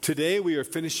Today we are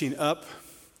finishing up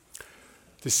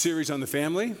the series on the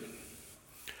family,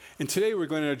 and today we're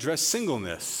going to address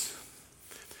singleness.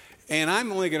 And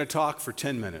I'm only going to talk for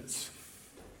 10 minutes.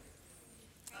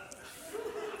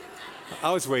 I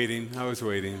was waiting.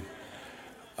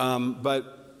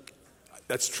 But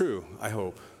that's true, I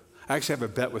hope. I actually have a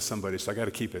bet with somebody, so I got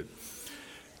to keep it.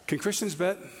 Can Christians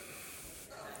bet?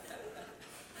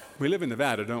 We live in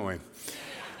Nevada, don't we?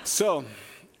 So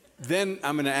then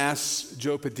I'm going to ask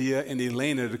Joe Padilla and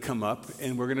Elena to come up,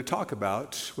 and we're going to talk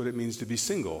about what it means to be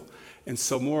single. And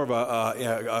so more of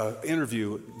a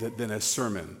interview than a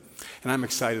sermon. And I'm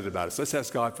excited about it. So let's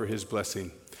ask God for his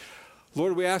blessing.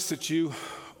 Lord, we ask that you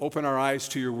open our eyes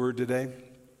to your word today,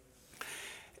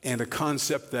 and a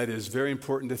concept that is very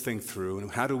important to think through. And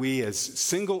how do we, as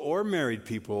single or married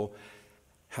people,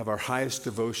 have our highest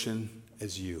devotion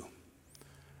as you?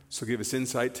 So give us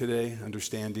insight today,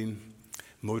 understanding,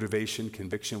 motivation,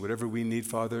 conviction, whatever we need,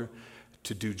 Father,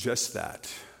 to do just that.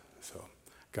 So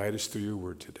guide us through your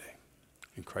word today.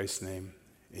 In Christ's name,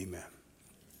 amen.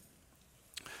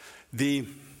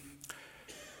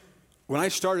 When I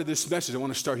started this message, I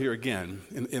want to start here again,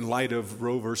 in light of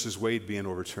Roe versus Wade being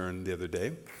overturned the other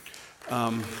day.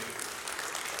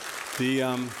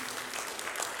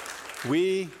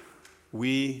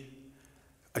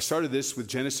 I started this with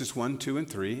Genesis 1, 2, and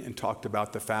 3 and talked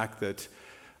about the fact that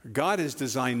God has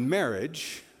designed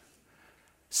marriage,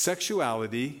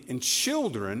 sexuality, and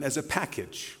children as a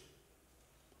package.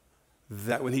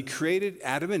 That when he created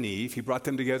Adam and Eve, he brought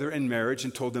them together in marriage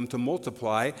and told them to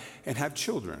multiply and have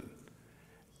children.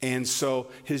 And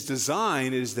so his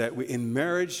design is that in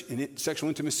marriage, in sexual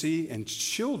intimacy, and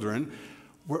children,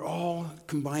 we're all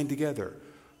combined together.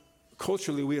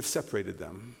 Culturally, we have separated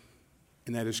them.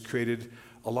 And that has created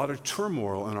a lot of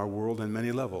turmoil in our world on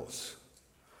many levels.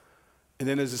 And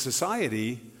then as a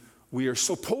society, we are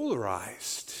so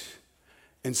polarized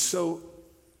and so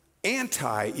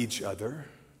anti each other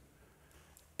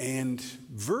and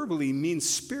verbally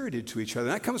mean-spirited to each other.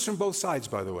 And that comes from both sides,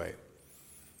 by the way,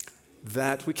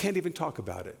 that we can't even talk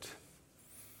about it.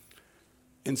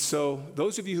 And so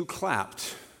those of you who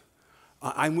clapped,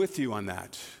 I'm with you on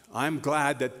that. I'm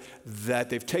glad that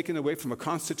they've taken away from a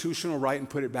constitutional right and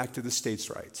put it back to the states'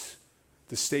 rights.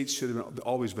 The states should have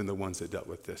always been the ones that dealt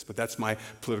with this, but that's my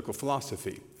political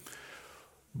philosophy.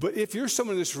 But if you're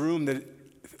someone in this room that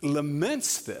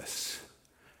laments this,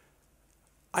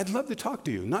 I'd love to talk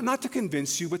to you, not to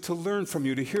convince you, but to learn from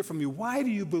you, to hear from you. Why do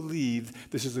you believe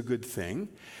this is a good thing?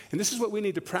 And this is what we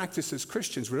need to practice as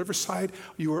Christians, whatever side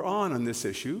you are on this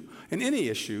issue, and any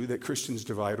issue that Christians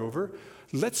divide over.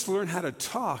 Let's learn how to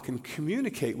talk and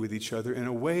communicate with each other in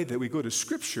a way that we go to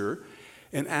Scripture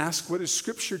and ask, what does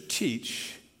Scripture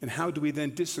teach, and how do we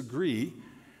then disagree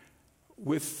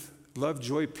with love,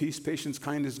 joy, peace, patience,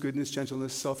 kindness, goodness,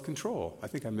 gentleness, self-control? I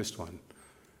think I missed one.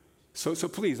 So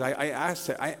please,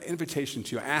 invitation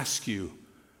to you, I ask you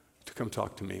to come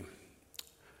talk to me.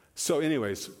 So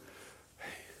anyways,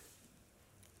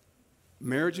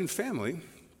 marriage and family,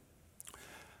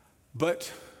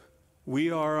 but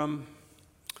we are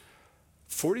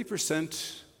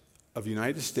 40% of the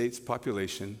United States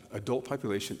population, adult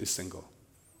population, is single.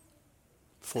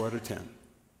 4 out of 10.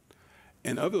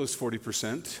 And of those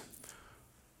 40%,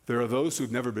 there are those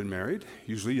who've never been married,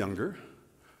 usually younger.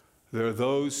 There are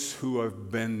those who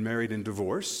have been married and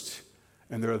divorced,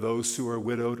 and there are those who are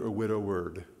widowed or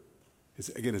widowed. Is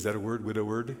that a word,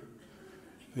 widowed?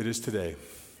 It is today.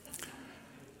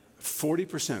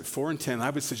 40%, 4 in 10. I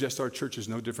would suggest our church is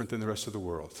no different than the rest of the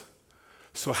world.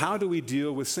 So how do we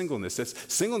deal with singleness?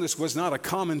 Singleness was not a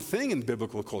common thing in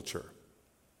biblical culture.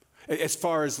 As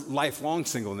far as lifelong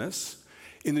singleness,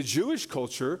 in the Jewish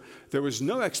culture, there was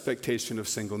no expectation of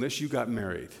singleness. You got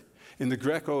married. In the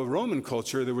Greco-Roman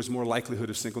culture, there was more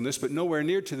likelihood of singleness, but nowhere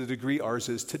near to the degree ours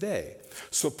is today.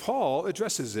 So Paul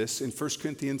addresses this in 1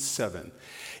 Corinthians 7.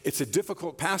 It's a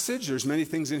difficult passage. There's many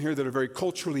things in here that are very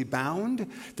culturally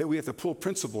bound that we have to pull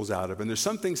principles out of. And there's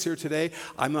some things here today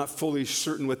I'm not fully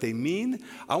certain what they mean.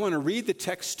 I want to read the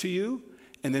text to you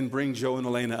and then bring Joe and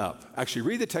Elena up. Actually,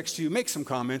 read the text to you, make some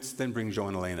comments, then bring Joe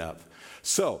and Elena up.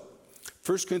 So,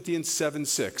 1 Corinthians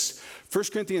 7:6. 1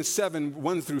 Corinthians 7,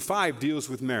 1 through 5 deals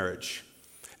with marriage.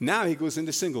 Now he goes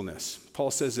into singleness.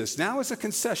 Paul says this, now as a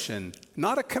concession,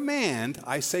 not a command,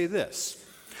 I say this.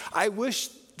 I wish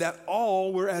that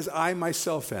all were as I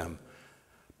myself am,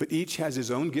 but each has his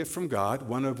own gift from God,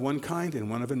 one of one kind and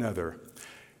one of another.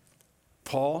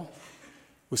 Paul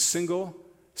was single,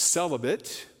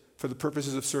 celibate, for the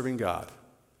purposes of serving God.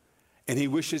 And he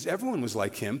wishes everyone was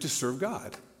like him to serve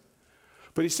God.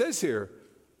 But he says here,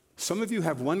 Some of you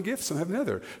have one gift, some have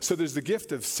another. So there's the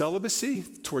gift of celibacy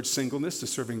towards singleness to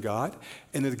serving God,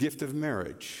 and the gift of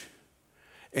marriage.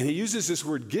 And he uses this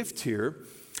word gift here.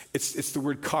 It's the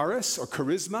word charis or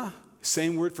charisma,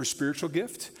 same word for spiritual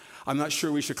gift. I'm not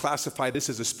sure we should classify this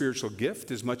as a spiritual gift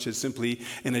as much as simply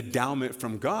an endowment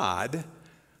from God,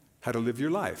 how to live your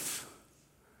life.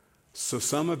 So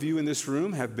some of you in this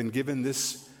room have been given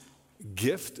this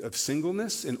gift of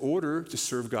singleness in order to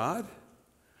serve God.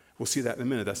 We'll see that in a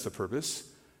minute. That's the purpose.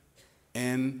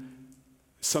 And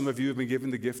some of you have been given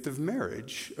the gift of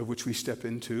marriage, of which we step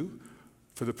into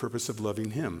for the purpose of loving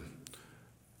him.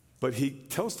 But he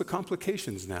tells the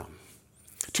complications now.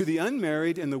 To the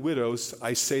unmarried and the widows,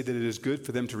 I say that it is good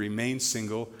for them to remain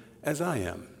single as I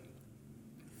am.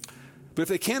 But if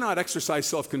they cannot exercise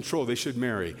self-control, they should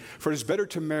marry. For it is better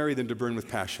to marry than to burn with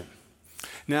passion.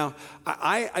 Now,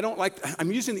 I don't like,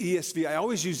 I'm using the ESV. I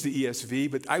always use the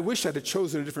ESV, but I wish I'd have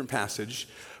chosen a different passage.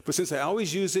 But since I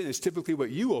always use it, and it's typically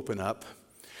what you open up,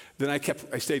 then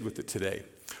I stayed with it today.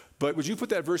 But would you put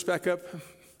that verse back up,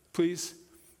 please?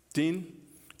 Dean,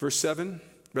 verse 7,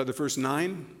 rather verse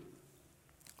 9.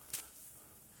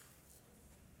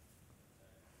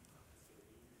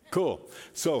 Cool.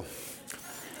 So,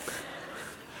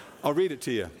 I'll read it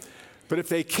to you. But if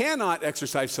they cannot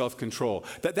exercise self-control,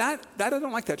 that I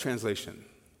don't like that translation.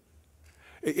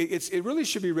 It really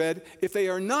should be read, if they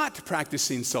are not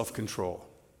practicing self-control,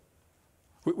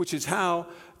 which is how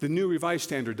the New Revised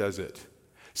Standard does it.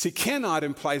 See, cannot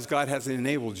implies God hasn't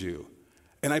enabled you.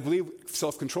 And I believe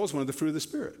self-control is one of the fruit of the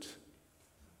Spirit.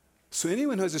 So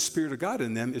anyone who has the Spirit of God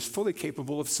in them is fully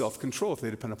capable of self-control if they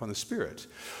depend upon the Spirit.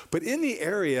 But in the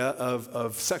area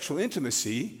of sexual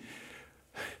intimacy,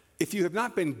 if you have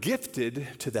not been gifted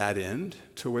to that end,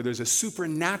 to where there's a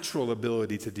supernatural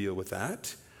ability to deal with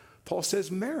that, Paul says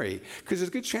marry, because there's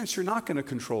a good chance you're not going to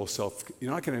control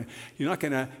you're not going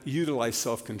to utilize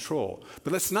self-control.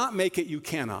 But let's not make it you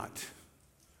cannot.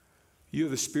 You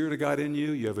have the Spirit of God in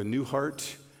you, you have a new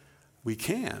heart, we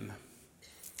can.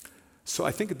 So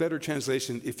I think a better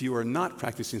translation, if you are not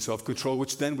practicing self-control,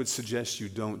 which then would suggest you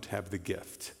don't have the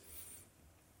gift.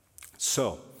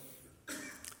 So,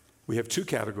 we have two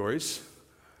categories.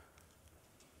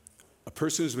 A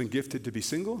person who's been gifted to be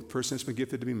single, a person who's been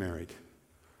gifted to be married.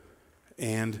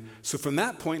 And so from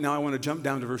that point, now I want to jump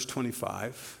down to verse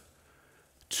 25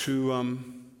 to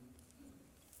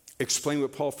explain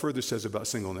what Paul further says about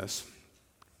singleness.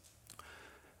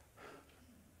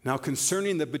 Now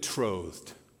concerning the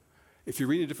betrothed, if you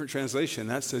read a different translation,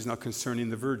 that says now concerning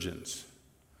the virgins.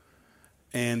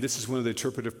 And this is one of the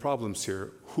interpretive problems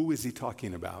here. Who is he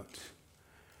talking about?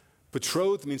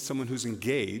 Betrothed means someone who's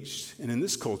engaged, and in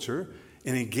this culture,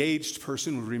 an engaged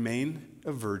person would remain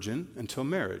a virgin until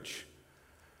marriage.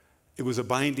 It was a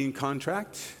binding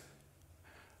contract,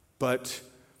 but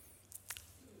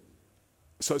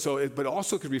but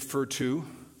also could refer to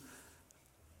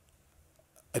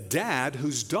a dad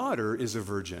whose daughter is a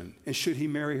virgin, and should he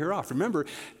marry her off? Remember,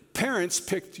 parents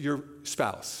picked your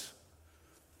spouse.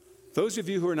 Those of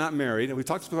you who are not married, and we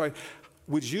talked about,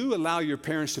 would you allow your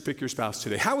parents to pick your spouse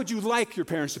today? How would you like your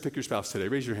parents to pick your spouse today?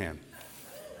 Raise your hand.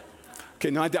 Okay,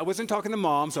 no, I wasn't talking to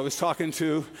moms. I was talking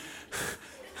to,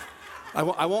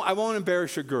 I won't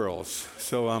embarrass your girls.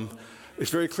 So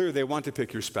it's very clear they want to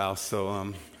pick your spouse.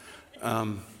 So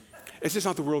it's just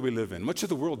not the world we live in. Much of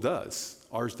the world does.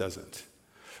 Ours doesn't.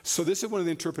 So this is one of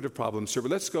the interpretive problems here.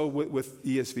 But let's go with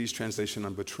ESV's translation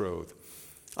on betrothed.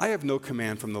 I have no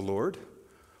command from the Lord,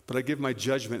 but I give my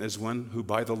judgment as one who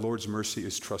by the Lord's mercy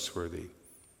is trustworthy.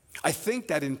 I think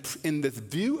that in the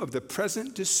view of the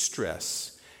present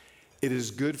distress, it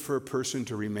is good for a person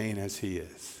to remain as he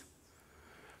is.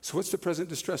 So what's the present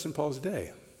distress in Paul's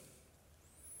day?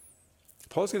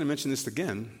 Paul's going to mention this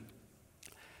again.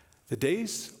 The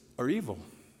days are evil.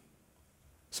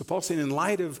 So Paul's saying, in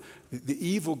light of the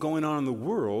evil going on in the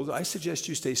world, I suggest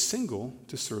you stay single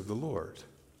to serve the Lord.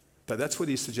 That's what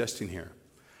he's suggesting here.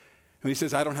 When he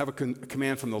says, I don't have a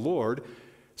command from the Lord,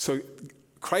 so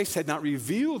Christ had not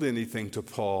revealed anything to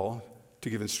Paul to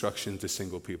give instruction to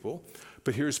single people,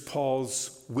 but here's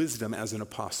Paul's wisdom as an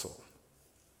apostle.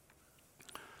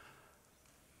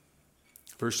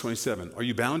 Verse 27, are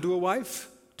you bound to a wife?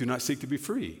 Do not seek to be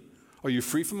free. Are you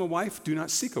free from a wife? Do not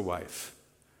seek a wife.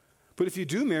 But if you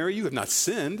do marry, you have not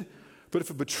sinned. But if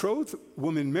a betrothed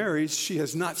woman marries, she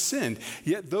has not sinned.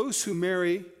 Yet those who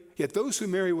marry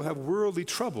will have worldly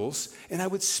troubles, and I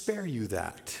would spare you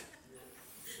that.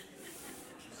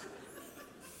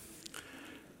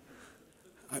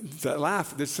 That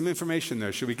laugh, there's some information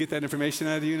there. Should we get that information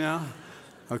out of you now?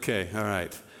 Okay, all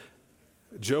right.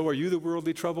 Joe, are you the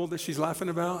worldly trouble that she's laughing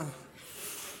about?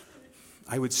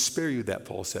 I would spare you that,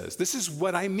 Paul says. This is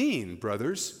what I mean,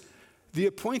 brothers. The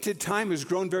appointed time has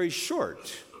grown very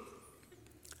short.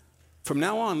 From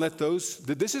now on,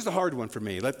 this is the hard one for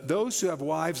me, let those who have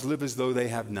wives live as though they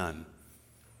have none.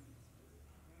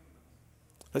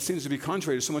 That seems to be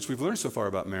contrary to so much we've learned so far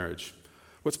about marriage.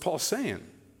 What's Paul saying?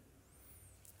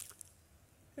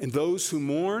 And those who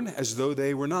mourn as though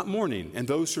they were not mourning, and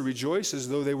those who rejoice as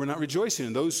though they were not rejoicing,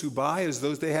 and those who buy as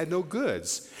though they had no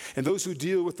goods, and those who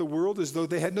deal with the world as though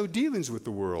they had no dealings with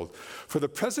the world. For the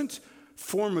present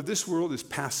form of this world is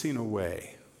passing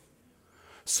away.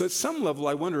 So at some level,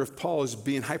 I wonder if Paul is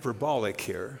being hyperbolic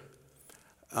here.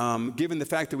 Given the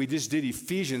fact that we just did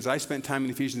Ephesians, I spent time in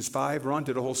Ephesians 5. Ron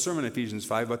did a whole sermon in Ephesians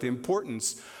 5 about the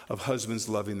importance of husbands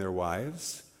loving their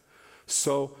wives.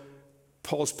 So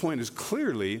Paul's point is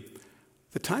clearly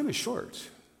the time is short.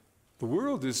 The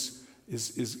world is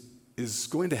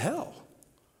going to hell.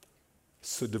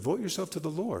 So devote yourself to the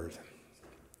Lord.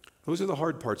 Those are the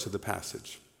hard parts of the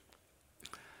passage.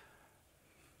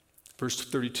 Verse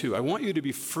 32, I want you to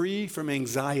be free from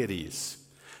anxieties.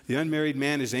 The unmarried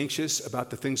man is anxious about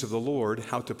the things of the Lord,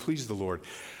 how to please the Lord.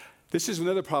 This is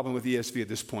another problem with ESV at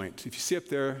this point. If you see up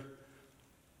there,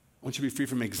 I want you to be free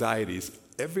from anxieties.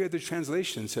 Every other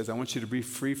translation says, I want you to be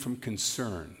free from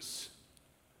concerns.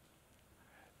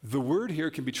 The word here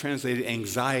can be translated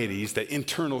anxieties, that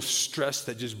internal stress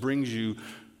that just brings you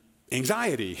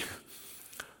anxiety.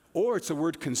 Or it's a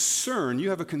word concern. You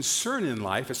have a concern in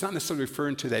life. It's not necessarily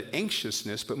referring to that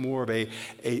anxiousness, but more of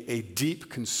a deep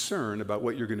concern about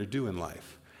what you're going to do in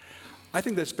life. I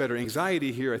think that's better.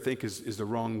 Anxiety here, I think, is the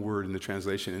wrong word in the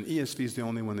translation, and ESV is the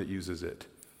only one that uses it.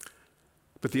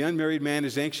 But the unmarried man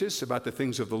is anxious about the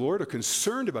things of the Lord, or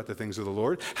concerned about the things of the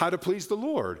Lord, how to please the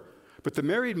Lord. But the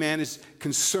married man is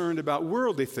concerned about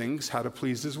worldly things, how to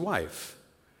please his wife.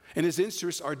 And his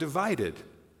interests are divided.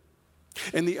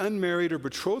 And the unmarried or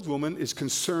betrothed woman is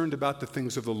concerned about the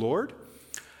things of the Lord,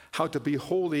 how to be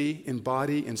holy in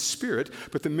body and spirit.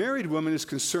 But the married woman is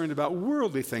concerned about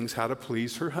worldly things, how to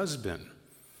please her husband.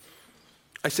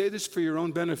 I say this for your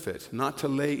own benefit, not to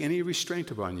lay any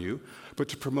restraint upon you, but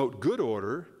to promote good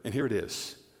order, and here it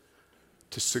is,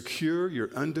 to secure your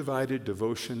undivided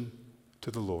devotion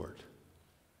to the Lord.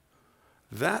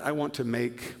 That I want to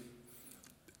make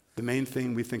the main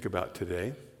thing we think about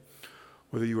today.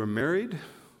 Whether you are married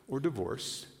or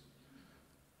divorced,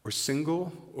 or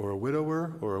single, or a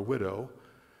widower, or a widow,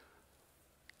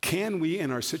 can we,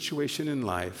 in our situation in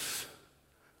life,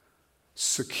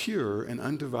 secure an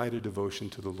undivided devotion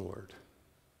to the Lord?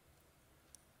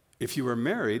 If you are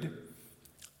married,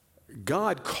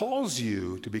 God calls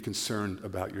you to be concerned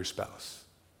about your spouse.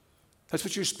 That's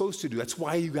what you're supposed to do. That's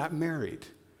why you got married.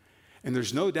 And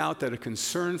there's no doubt that a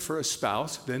concern for a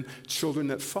spouse, then children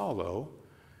that follow,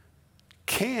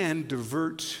 can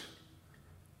divert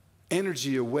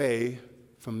energy away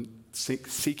from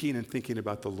seeking and thinking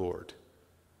about the Lord.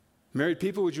 Married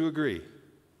people, would you agree?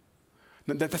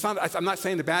 I'm not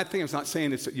saying the bad thing. I'm not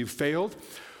saying it's that you failed.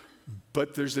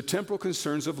 But there's the temporal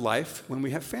concerns of life when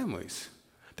we have families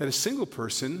that a single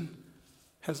person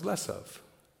has less of.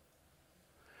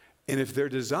 And if their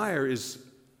desire is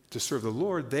to serve the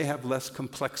Lord, they have less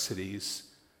complexities.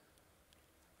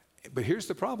 But here's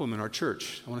the problem in our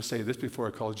church. I want to say this before I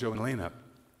call Joe and Elaine up.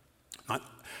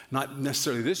 Not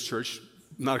necessarily this church,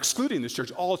 not excluding this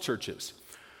church, all churches.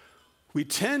 We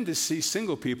tend to see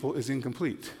single people as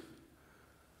incomplete.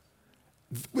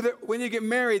 When you get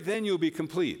married, then you'll be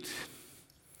complete.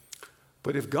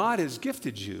 But if God has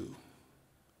gifted you,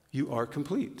 you are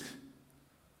complete.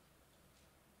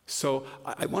 So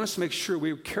I want us to make sure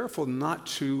we're careful not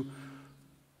to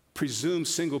presume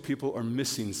single people are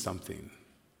missing something.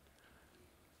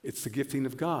 It's the gifting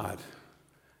of God.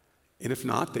 And if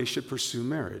not, they should pursue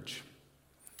marriage.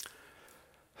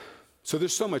 So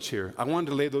there's so much here. I wanted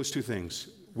to lay those two things.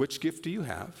 Which gift do you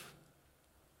have?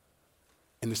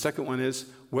 And the second one is,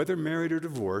 whether married or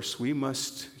divorced,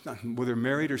 whether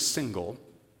married or single,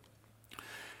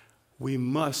 we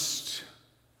must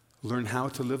learn how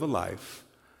to live a life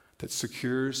that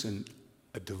secures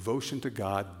a devotion to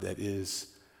God that is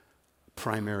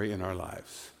primary in our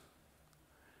lives.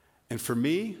 And for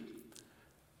me,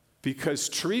 because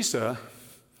Teresa,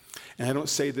 and I don't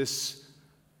say this,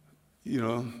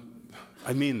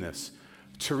 I mean this,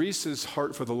 Teresa's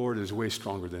heart for the Lord is way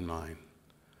stronger than mine.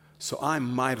 So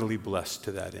I'm mightily blessed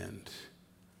to that end.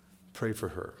 Pray for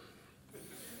her.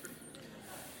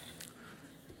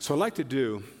 So what I'd like to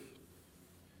do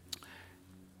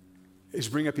is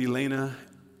bring up Elena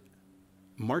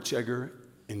Marchegger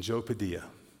and Joe Padilla.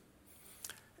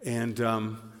 And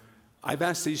I've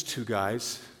asked these two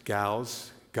guys,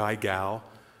 gals, guy, gal,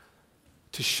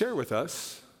 to share with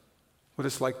us what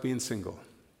it's like being single.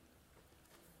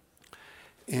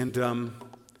 And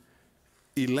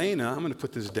Elena, I'm going to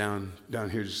put this down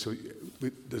here just so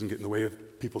it doesn't get in the way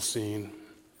of people seeing.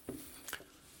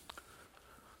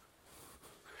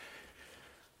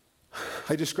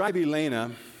 I describe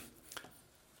Elena.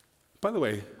 By the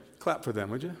way, clap for them,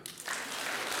 would you?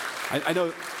 I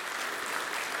know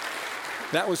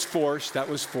that was forced.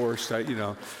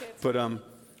 But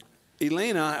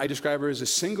Elena, I describe her as a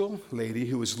single lady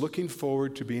who is looking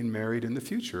forward to being married in the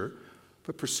future,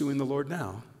 but pursuing the Lord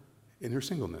now in her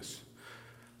singleness.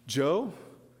 Joe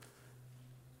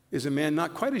is a man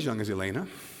not quite as young as Elena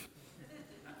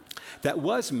that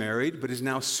was married, but is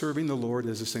now serving the Lord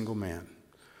as a single man.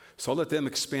 So I'll let them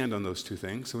expand on those two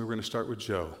things, and we're going to start with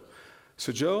Joe.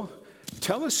 So Joe,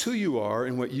 tell us who you are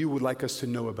and what you would like us to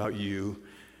know about you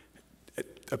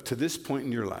up to this point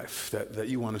in your life that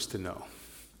you want us to know.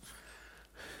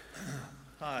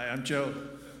 Hi, I'm Joe.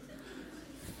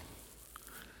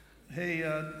 Hey,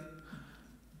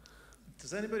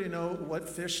 does anybody know what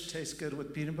fish tastes good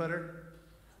with peanut butter?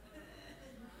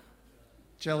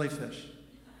 Jellyfish.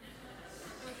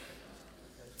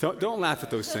 Don't laugh at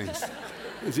those things.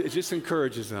 It just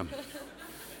encourages them.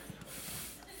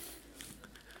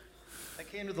 I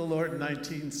came to the Lord in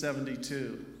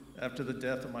 1972 after the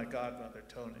death of my godmother,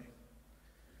 Tony.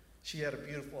 She had a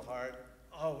beautiful heart,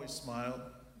 always smiled,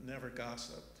 never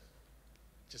gossiped,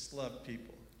 just loved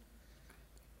people.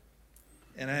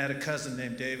 And I had a cousin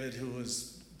named David who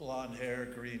was blonde hair,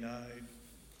 green-eyed,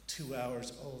 2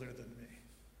 hours older than me.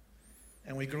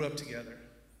 And we grew up together.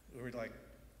 We were like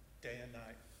day and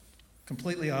night,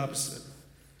 completely opposite.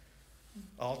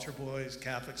 Altar boys,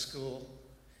 Catholic school.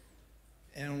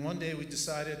 And one day we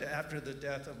decided after the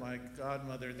death of my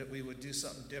godmother that we would do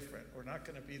something different. We're not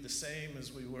going to be the same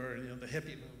as we were. You know, the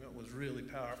hippie movement was really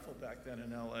powerful back then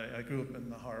in LA. I grew up in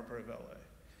the harbor of LA.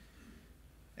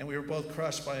 And we were both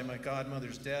crushed by my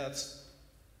godmother's deaths.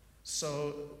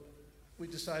 So we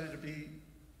decided to be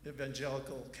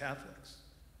evangelical Catholics.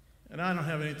 And I don't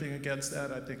have anything against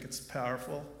that. I think it's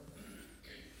powerful.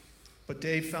 But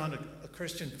Dave found a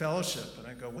Christian fellowship, and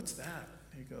I go, what's that?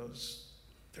 He goes,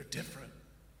 they're different.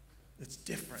 It's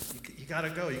different. You got to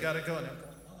go. And I'm going,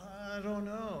 well, I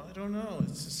don't know.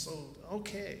 It's just so,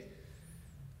 okay.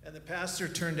 And the pastor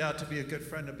turned out to be a good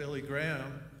friend of Billy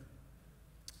Graham,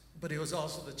 but he was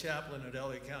also the chaplain at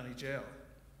LA County Jail.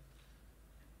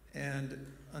 And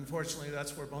unfortunately,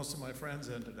 that's where most of my friends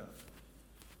ended up.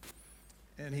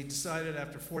 And he decided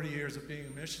after 40 years of being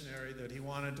a missionary that he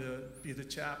wanted to be the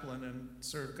chaplain and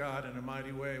serve God in a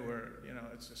mighty way where, you know,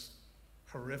 it's just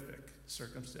horrific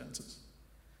circumstances.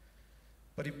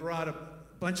 But he brought a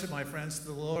bunch of my friends to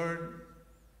the Lord,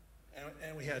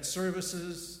 and we had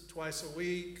services twice a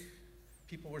week.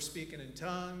 People were speaking in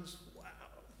tongues. Wow.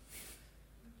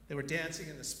 They were dancing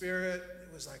in the Spirit.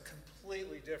 It was like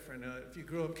completely different. If you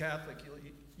grew up Catholic,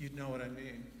 you'd know what I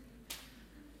mean.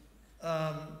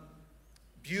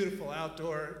 Beautiful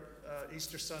outdoor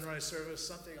Easter sunrise service,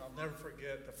 something I'll never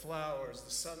forget. The flowers, the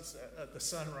sunset, the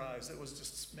sunrise. It was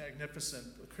just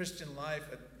magnificent. The Christian life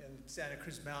in Santa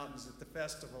Cruz Mountains at the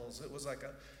festivals. It was like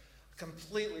a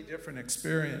completely different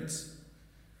experience.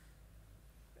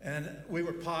 And we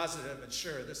were positive and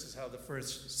sure this is how the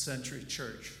first century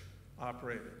church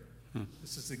operated.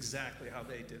 This is exactly how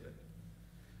they did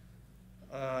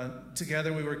it.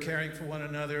 Together we were caring for one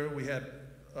another. We had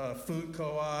food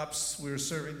co-ops. We were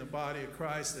serving the body of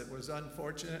Christ that was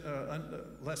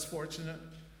less fortunate.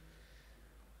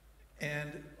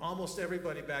 And almost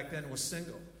everybody back then was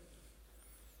single,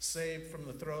 saved from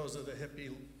the throes of the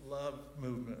hippie love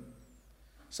movement.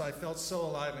 So I felt so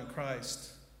alive in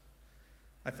Christ.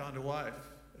 I found a wife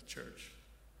at church.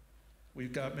 We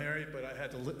got married, but I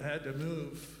had to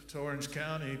move to Orange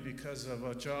County because of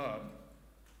a job.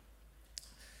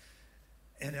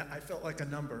 And I felt like a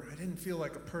number. I didn't feel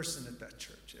like a person at that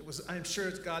church. I'm sure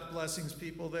it's God blessings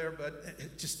people there, but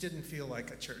it just didn't feel like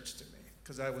a church to me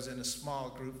because I was in a small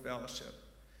group fellowship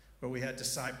where we had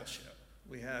discipleship.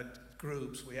 We had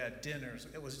groups, we had dinners.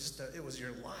 It was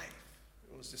your life.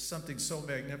 It was just something so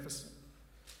magnificent.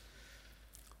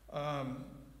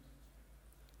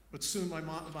 But soon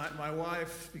my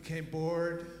wife became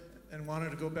bored and wanted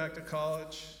to go back to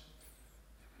college.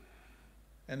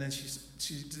 And then she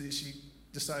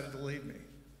decided to leave me.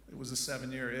 It was a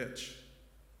 7-year itch.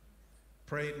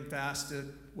 Prayed and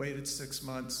fasted, waited 6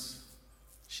 months.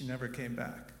 She never came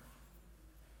back.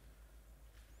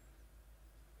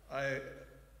 I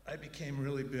became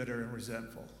really bitter and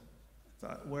resentful. I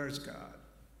thought, where's God?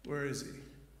 Where is he?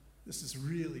 This is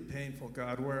really painful,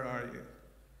 God. Where are you?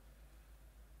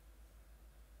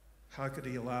 How could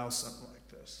he allow something like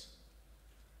this?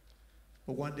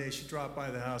 But one day she dropped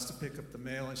by the house to pick up the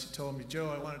mail, and she told me,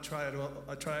 Joe, I want to try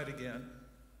it again.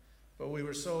 But we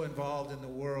were so involved in the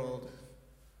world,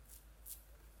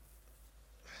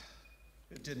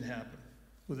 it didn't happen.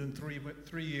 Within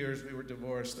 3 years, we were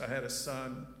divorced. I had a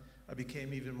son. I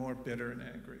became even more bitter and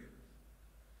angry.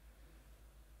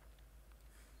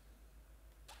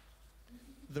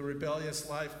 The rebellious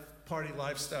party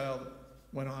lifestyle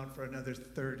went on for another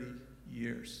 30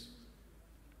 years.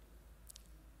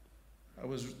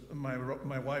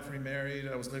 My wife remarried.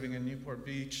 I was living in Newport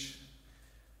Beach,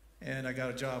 and I got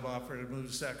a job offer to move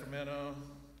to Sacramento.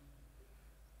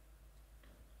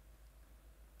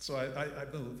 So I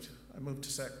moved. I moved to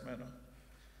Sacramento,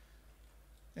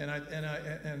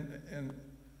 and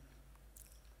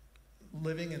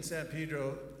living in San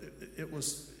Pedro, it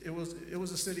was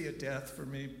a city of death for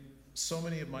me. So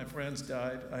many of my friends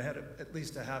died. I had at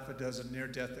least a half a dozen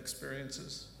near-death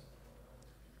experiences,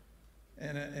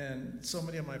 and so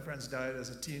many of my friends died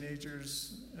as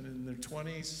teenagers and in their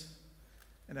 20s.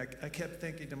 And I kept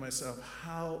thinking to myself,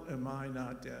 how am I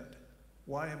not dead?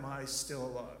 Why am I still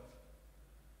alive?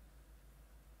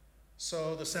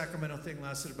 So the Sacramento thing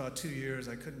lasted about 2 years.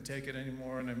 I couldn't take it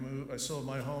anymore, and I moved. I sold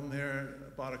my home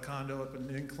there, bought a condo up in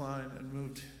Incline, and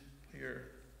moved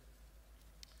here.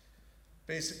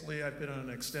 Basically, I've been on an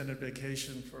extended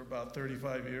vacation for about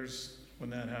 35 years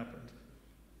when that happened.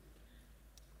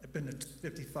 I've been to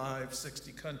 55,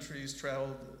 60 countries,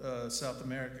 traveled South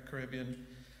America, Caribbean,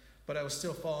 but I was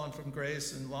still fallen from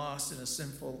grace and lost in a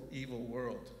sinful, evil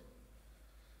world.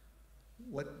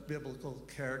 What biblical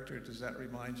character does that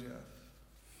remind you of?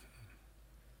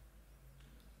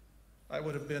 I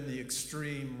would have been the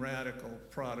extreme, radical,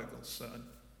 prodigal son.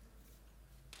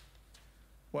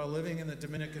 While living in the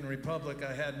Dominican Republic,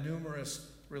 I had numerous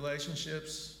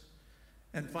relationships,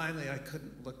 and finally I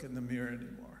couldn't look in the mirror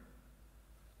anymore.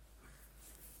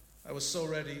 I was so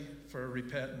ready for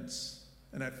repentance,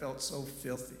 and I felt so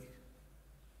filthy,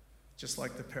 just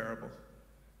like the parable.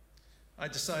 I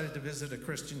decided to visit a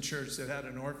Christian church that had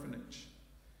an orphanage.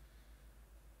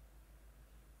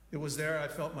 It was there I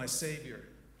felt my Savior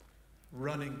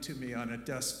running to me on a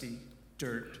dusty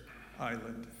dirt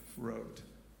island road.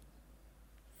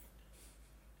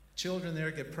 Children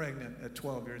there get pregnant at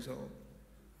 12 years old.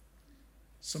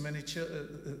 So many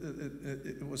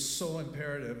it was so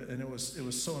imperative, and it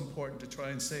was so important to try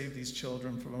and save these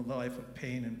children from a life of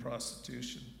pain and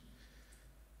prostitution.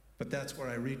 But that's where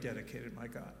I rededicated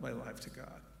my life to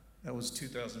God. That was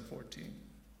 2014.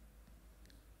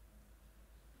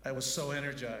 I was so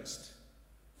energized.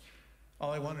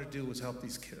 All I wanted to do was help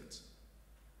these kids.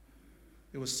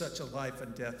 It was such a life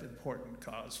and death important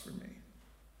cause for me.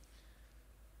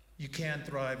 You can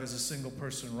thrive as a single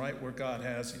person right where God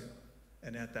has you,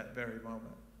 and at that very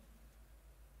moment.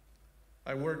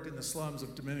 I worked in the slums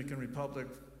of Dominican Republic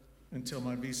until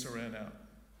my visa ran out.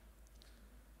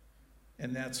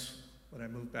 And that's when I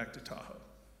moved back to Tahoe.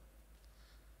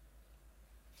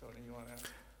 Tony, you want to ask?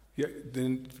 Yeah,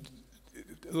 then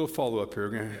a little follow-up here.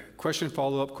 We're gonna question,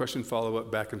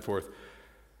 follow-up, back and forth.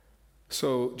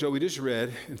 So, Joe, we just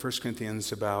read in 1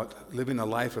 Corinthians about living a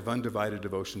life of undivided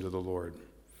devotion to the Lord.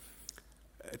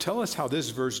 Tell us how this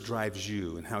verse drives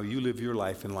you and how you live your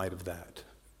life in light of that.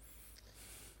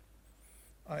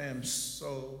 I am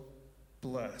so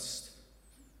blessed,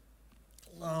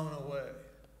 blown away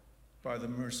by the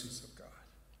mercies of God.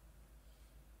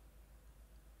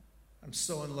 I'm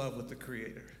so in love with the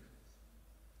Creator.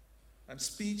 I'm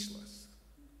speechless.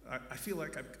 I feel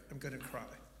like I'm going to cry.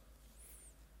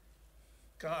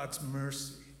 God's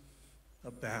mercy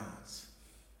abounds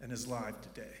and is live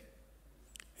today.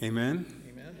 Amen?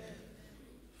 Amen.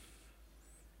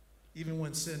 Even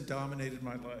when sin dominated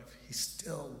my life, He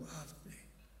still loved me.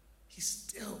 He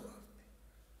still loved me.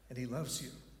 And He loves you.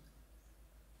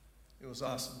 It was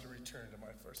awesome to return to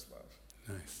my first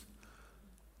love. Nice.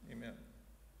 Amen.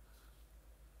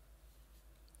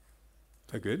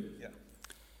 Is that good? Yeah.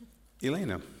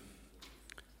 Elena,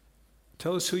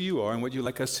 tell us who you are and what you'd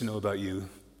like us to know about you.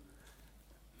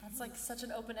 That's like such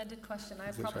an open-ended question. I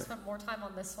That's probably right. spent more time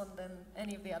on this one than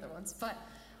any of the other ones. But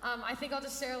I think I'll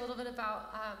just share a little bit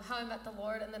about how I met the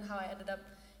Lord and then how I ended up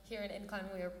here in Incline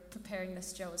when we were preparing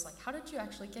this. Joe was like, how did you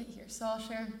actually get here? So I'll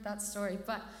share that story.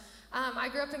 But I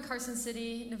grew up in Carson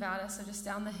City, Nevada, so just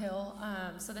down the hill.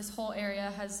 So this whole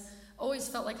area has always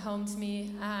felt like home to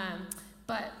me.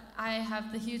 But I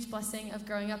have the huge blessing of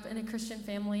growing up in a Christian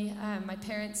family. My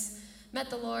parents met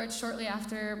the Lord shortly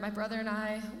after my brother and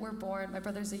I were born. My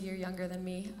brother's a year younger than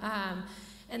me.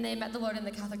 And they met the Lord in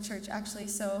the Catholic Church, actually.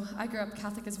 So I grew up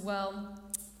Catholic as well.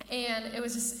 And it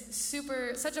was just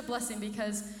such a blessing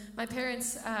because my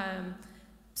parents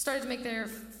started to make their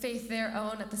faith their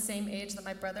own at the same age that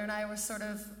my brother and I were sort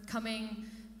of coming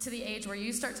to the age where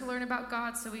you start to learn about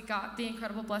God. So we got the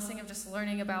incredible blessing of just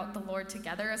learning about the Lord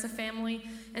together as a family.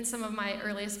 And some of my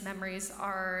earliest memories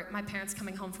are my parents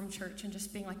coming home from church and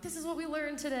just being like, this is what we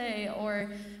learned today, or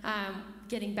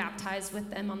getting baptized with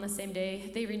them on the same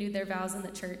day they renewed their vows in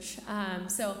the church.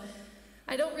 So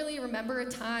I don't really remember a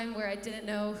time where I didn't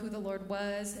know who the Lord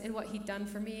was and what he'd done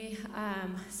for me.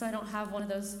 So I don't have one of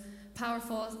those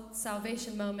powerful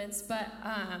salvation moments, but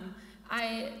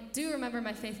I do remember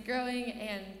my faith growing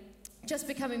and just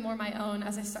becoming more my own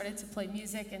as I started to play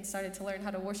music and started to learn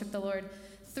how to worship the Lord.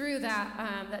 Through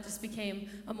that, that just became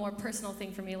a more personal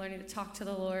thing for me, learning to talk to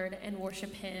the Lord and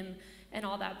worship him and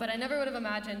all that. But I never would have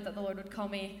imagined that the Lord would call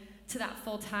me to that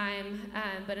full time.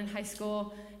 But in high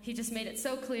school, he just made it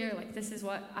so clear, like, this is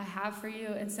what I have for you.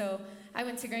 And so I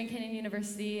went to Grand Canyon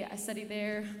University. I studied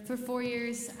there for 4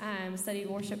 years, studied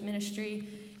worship ministry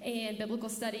and biblical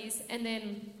studies. And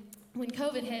then when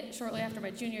COVID hit shortly after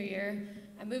my junior year,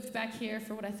 I moved back here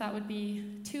for what I thought would be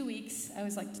 2 weeks. I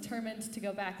was determined to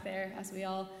go back there, as we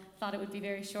all thought it would be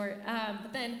very short.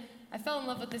 But then I fell in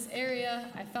love with this area,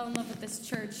 I fell in love with this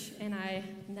church, and I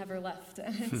never left.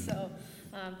 And so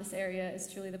this area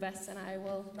is truly the best, and I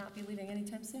will not be leaving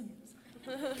anytime soon.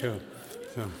 Cool.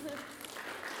 So,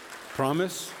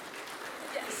 promise?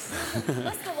 Yes.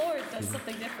 Unless the Lord does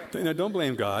something different. No, don't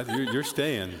blame God. You're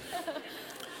staying.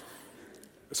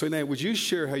 So now, would you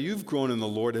share how you've grown in the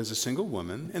Lord as a single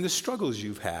woman and the struggles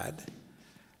you've had?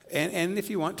 And if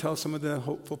you want, tell some of the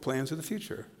hopeful plans of the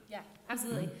future. Yeah,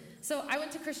 absolutely. So I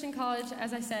went to Christian college,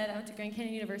 as I said. I went to Grand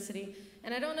Canyon University.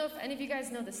 And I don't know if any of you guys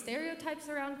know the stereotypes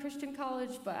around Christian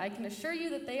college, but I can assure you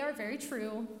that they are very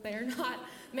true. They are not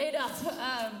made up.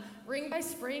 Ring by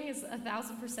spring is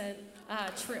 1,000%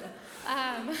 true.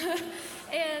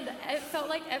 And it felt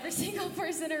like every single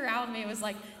person around me was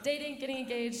dating, getting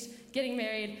engaged, getting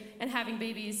married, and having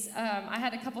babies. I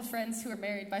had a couple friends who were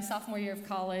married by sophomore year of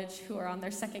college who are on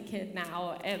their second kid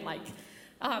now, and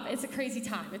it's a crazy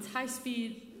time. It's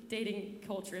high-speed dating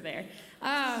culture there.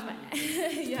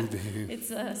 Yeah,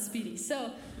 it's speedy.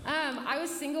 So I was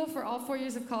single for all 4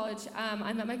 years of college.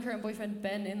 I met my current boyfriend,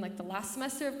 Ben, in the last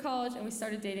semester of college, and we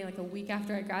started dating a week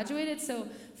after I graduated. So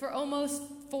for almost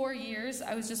 4 years,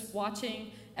 I was just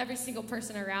watching every single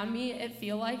person around me.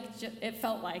 It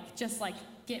felt like just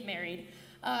get married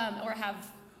or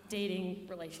have dating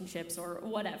relationships or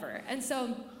whatever. And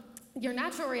so your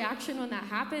natural reaction when that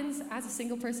happens as a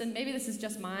single person, maybe this is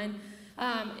just mine,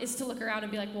 is to look around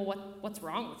and be like, well, what's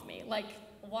wrong with me?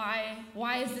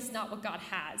 Why is this not what God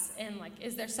has? And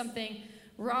is there something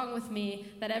wrong with me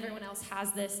that everyone else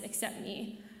has this except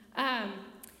me?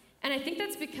 And I think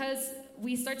that's because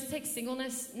we start to take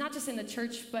singleness, not just in the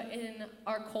church, but in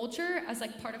our culture as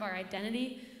part of our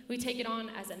identity. We take it on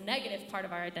as a negative part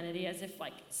of our identity, as if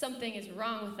something is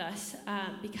wrong with us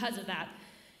because of that.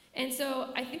 And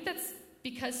so I think that's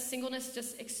because singleness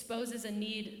just exposes a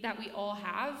need that we all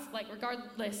have,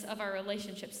 regardless of our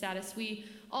relationship status. We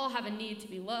all have a need to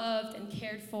be loved and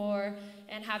cared for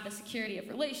and have the security of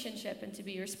relationship and to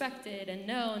be respected and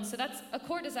known. So that's a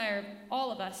core desire of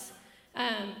all of us.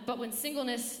 But when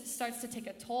singleness starts to take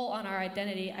a toll on our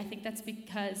identity, I think that's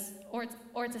because, or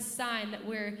it's a sign that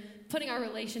we're putting our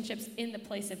relationships in the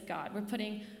place of God. We're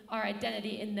putting our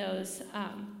identity in those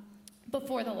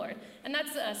before the Lord. And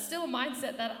that's still a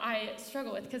mindset that I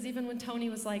struggle with, because even when Tony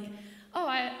was like, oh,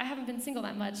 I haven't been single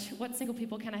that much, what single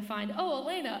people can I find? Oh,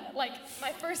 Elena.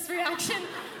 My first reaction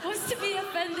was to be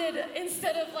offended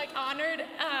instead of honored,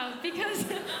 because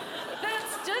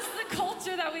that's just the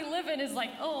culture that we live in, is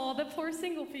oh, the poor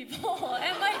single people.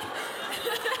 And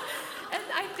and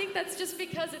I think that's just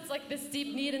because it's this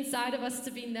deep need inside of us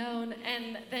to be known,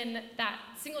 and then that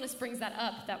singleness brings that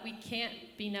up, that we can't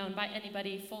be known by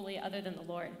anybody fully other than the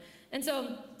Lord. And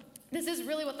so this is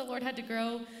really what the Lord had to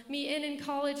grow me in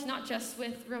college, not just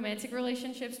with romantic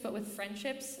relationships, but with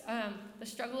friendships. The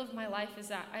struggle of my life is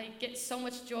that I get so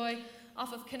much joy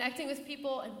off of connecting with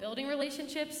people and building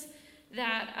relationships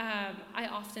that I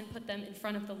often put them in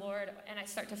front of the Lord, and I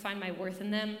start to find my worth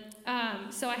in them.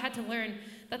 So I had to learn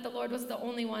that the Lord was the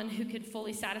only one who could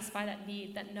fully satisfy that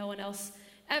need, that no one else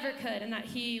ever could, and that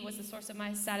he was the source of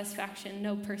my satisfaction.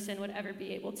 No person would ever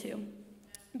be able to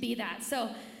be that. So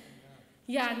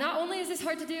yeah, not only is this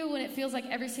hard to do when it feels like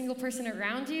every single person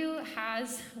around you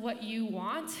has what you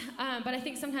want, but I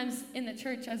think sometimes in the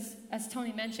church, as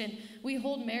Tony mentioned, we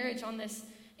hold marriage on this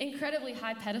incredibly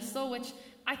high pedestal, which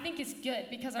I think is good,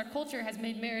 because our culture has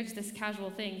made marriage this casual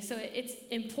thing. So it's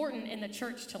important in the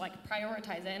church to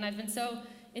prioritize it. And I've been so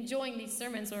enjoying these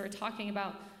sermons where we're talking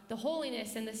about the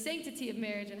holiness and the sanctity of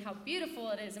marriage and how beautiful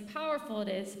it is and powerful it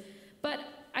is. But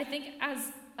I think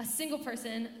as a single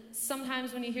person,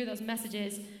 sometimes when you hear those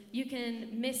messages, you can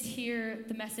mishear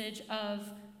the message of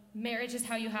marriage is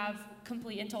how you have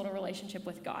complete and total relationship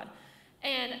with God.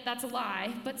 And that's a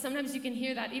lie, but sometimes you can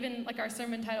hear that. Even like our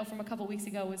sermon title from a couple weeks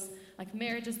ago was like,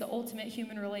 marriage is the ultimate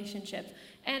human relationship.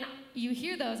 And you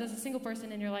hear those as a single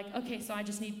person and you're like, okay, so I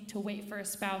just need to wait for a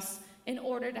spouse in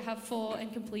order to have full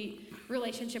and complete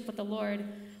relationship with the Lord.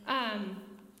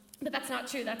 But that's not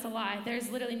true. That's a lie.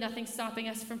 There's literally nothing stopping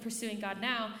us from pursuing God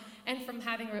now and from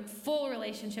having a full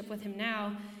relationship with him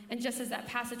now. And just as that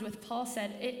passage with Paul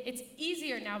said, it's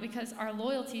easier now because our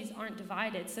loyalties aren't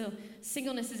divided. So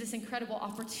singleness is this incredible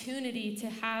opportunity to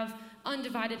have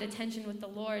undivided attention with the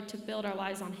Lord, to build our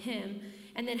lives on him,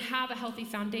 and then have a healthy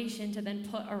foundation to then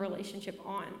put our relationship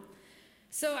on.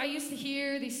 So I used to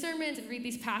hear these sermons and read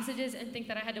these passages and think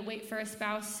that I had to wait for a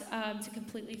spouse to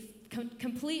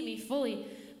complete me fully.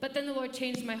 But then the Lord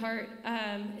changed my heart,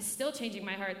 is still changing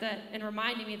my heart, and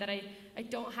reminding me that I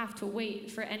don't have to wait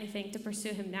for anything to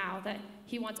pursue him now, that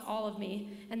he wants all of me.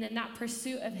 And then that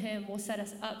pursuit of him will set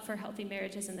us up for healthy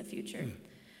marriages in the future.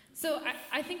 So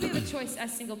I think we have a choice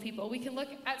as single people. We can look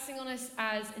at singleness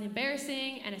as an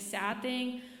embarrassing and a sad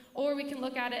thing, or we can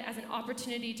look at it as an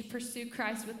opportunity to pursue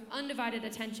Christ with undivided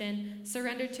attention,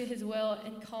 surrender to his will,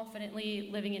 and confidently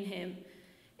living in him.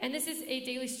 And this is a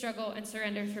daily struggle and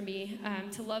surrender for me,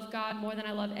 to love God more than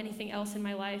I love anything else in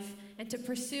my life and to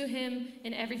pursue him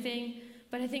in everything.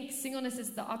 But I think singleness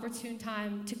is the opportune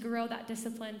time to grow that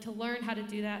discipline, to learn how to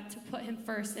do that, to put him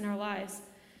first in our lives.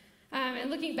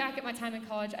 And looking back at my time in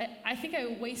college, I think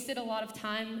I wasted a lot of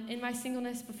time in my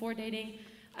singleness before dating,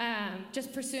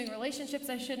 just pursuing relationships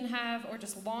I shouldn't have, or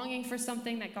just longing for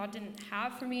something that God didn't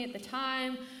have for me at the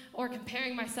time, or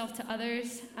comparing myself to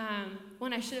others,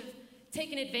 when I should have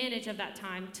taken advantage of that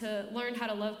time to learn how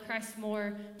to love Christ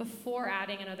more before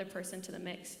adding another person to the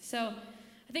mix. So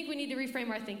I think we need to reframe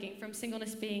our thinking from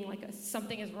singleness being like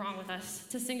something is wrong with us,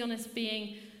 to singleness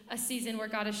being a season where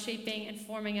God is shaping and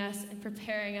forming us and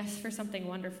preparing us for something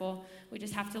wonderful. We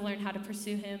just have to learn how to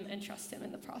pursue him and trust him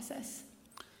in the process.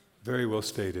 Very well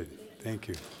stated. Thank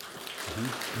you.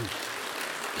 Mm-hmm.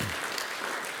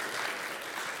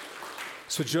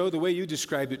 So, Joe, the way you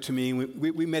described it to me,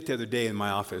 we met the other day in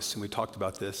my office and we talked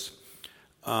about this.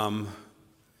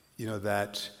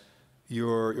 That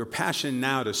your passion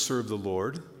now to serve the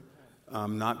Lord,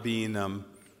 not being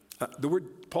the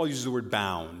word Paul uses the word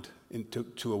bound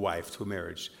to a wife, to a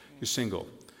marriage. You're single,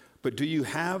 but are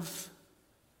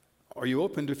you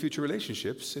open to future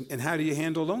relationships, and how do you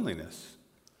handle loneliness?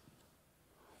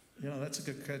 That's a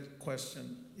good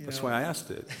question. That's why I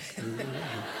asked it.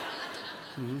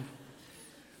 Mm-hmm.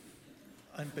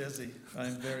 I'm busy.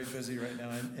 I'm very busy right now,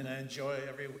 and I enjoy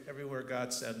everywhere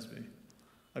God sends me.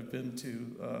 I've been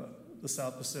to the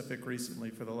South Pacific recently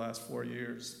for the last 4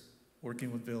 years,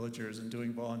 working with villagers and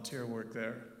doing volunteer work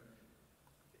there.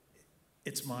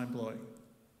 It's mind-blowing,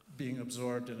 being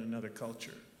absorbed in another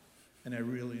culture, and I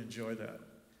really enjoy that.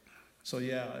 So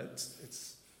yeah,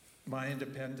 it's my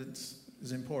independence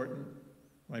is important,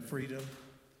 my freedom.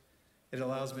 It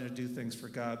allows me to do things for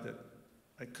God that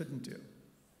I couldn't do.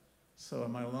 So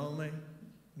am I lonely?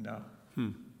 No.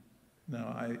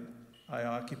 No, I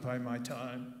occupy my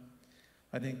time.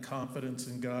 I think confidence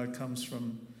in God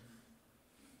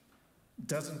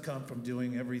doesn't come from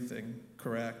doing everything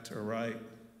correct or right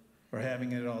or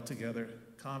having it all together.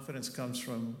 Confidence comes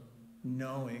from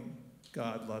knowing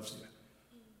God loves you.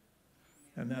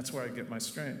 And that's where I get my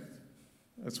strength.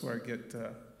 That's where I get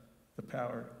the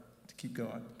power to keep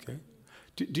going. Okay.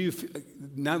 Do you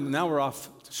now we're off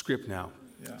script now.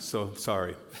 Yeah. So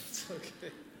sorry. It's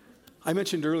okay. I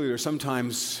mentioned earlier,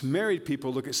 sometimes married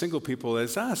people look at single people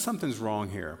as, something's wrong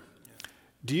here. Yeah.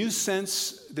 Do you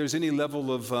sense there's any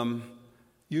level of,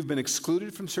 you've been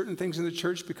excluded from certain things in the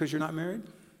church because you're not married?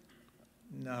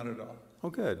 Not at all. Oh,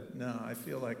 good. No, I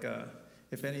feel like,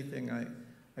 if anything,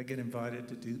 I get invited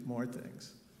to do more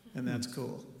things, and that's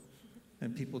cool.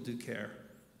 And people do care.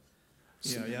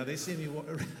 They see me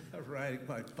riding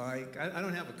my bike. I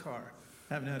don't have a car.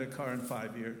 I haven't had a car in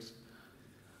 5 years.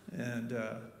 And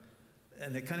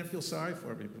they kind of feel sorry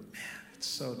for me, but man, it's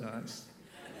so nice.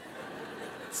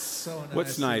 It's so nice.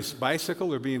 What's nice,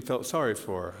 bicycle or being felt sorry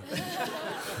for?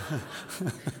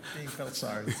 Being felt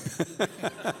sorry for.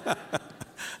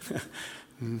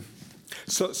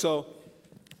 So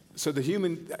the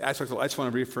human aspect, I just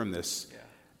want to reaffirm this. Yeah.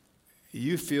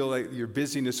 You feel like your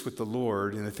busyness with the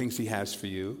Lord and the things he has for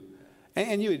you,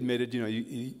 and you admitted,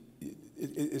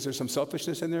 is there some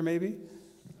selfishness in there maybe?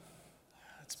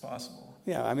 It's possible.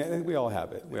 Yeah, I mean, I think we all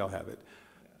have it. We all have it.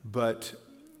 But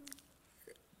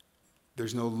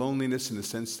there's no loneliness in the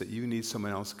sense that you need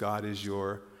someone else. God is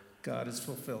your... God is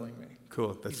fulfilling me.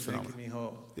 Cool, that's He's phenomenal. making me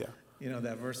whole. Yeah. You know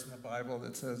that verse in the Bible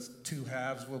that says 2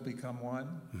 halves will become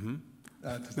one? Mm-hmm.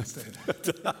 It doesn't say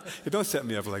that. Don't set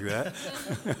me up like that.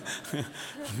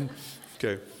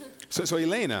 Okay. So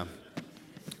Elena,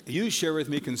 you share with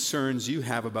me concerns you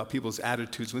have about people's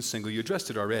attitudes when single. You addressed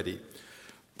it already.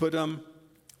 But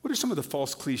what are some of the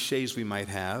false cliches we might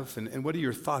have? And what are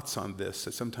your thoughts on this?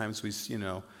 That sometimes we,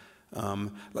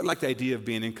 like the idea of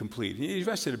being incomplete. You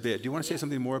addressed it a bit. Do you want to say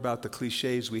something more about the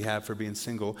cliches we have for being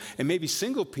single? And maybe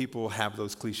single people have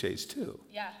those cliches too.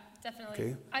 Yeah, definitely.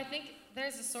 Okay. I think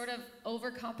there's a sort of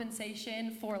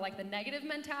overcompensation for like the negative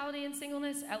mentality in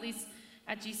singleness. At least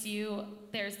at GCU,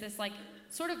 there's this like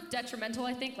sort of detrimental,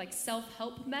 I think, like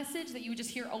self-help message that you would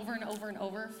just hear over and over and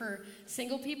over for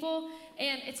single people.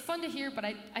 And it's fun to hear, but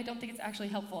I don't think it's actually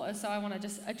helpful. So I want to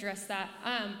just address that.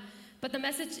 But the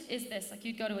message is this, like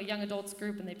you'd go to a young adults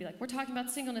group and they'd be like, we're talking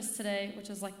about singleness today, which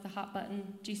is like the hot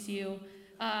button GCU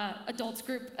adults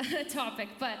group topic.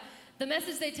 But the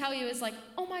message they tell you is like,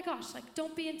 oh my gosh, like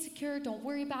don't be insecure, don't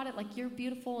worry about it, like you're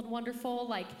beautiful and wonderful,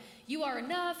 like you are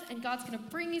enough, and God's gonna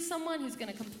bring you someone who's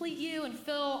gonna complete you and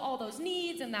fill all those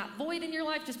needs and that void in your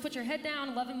life. Just put your head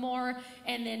down, love him more,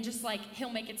 and then just like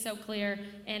he'll make it so clear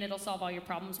and it'll solve all your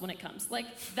problems when it comes. Like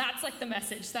that's like the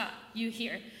message that you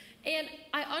hear. And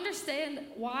I understand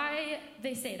why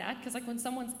they say that, because like when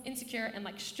someone's insecure and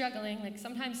like struggling, like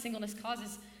sometimes singleness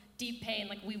causes deep pain,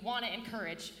 like we want to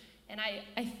encourage. And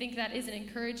I think that is an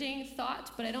encouraging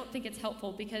thought, but I don't think it's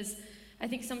helpful, because I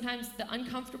think sometimes the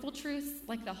uncomfortable truth,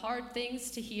 like the hard things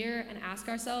to hear and ask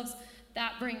ourselves,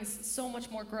 that brings so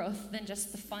much more growth than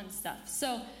just the fun stuff.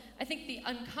 So I think the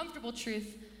uncomfortable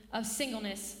truth of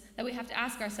singleness that we have to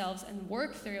ask ourselves and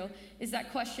work through is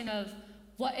that question of,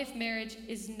 what if marriage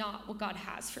is not what God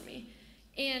has for me?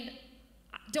 And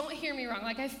don't hear me wrong.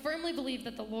 Like I firmly believe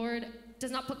that the Lord does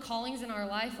not put callings in our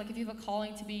life. Like if you have a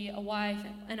calling to be a wife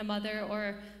and a mother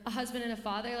or a husband and a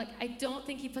father, like I don't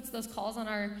think he puts those calls on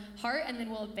our heart and then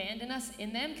will abandon us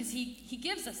in them, because he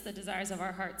gives us the desires of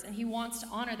our hearts and he wants to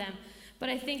honor them. But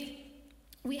I think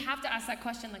we have to ask that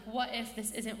question, like what if this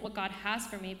isn't what God has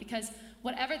for me? Because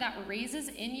whatever that raises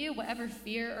in you, whatever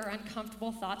fear or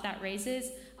uncomfortable thought that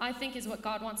raises, I think is what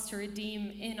God wants to redeem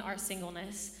in our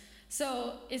singleness.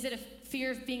 So is it a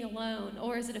fear of being alone,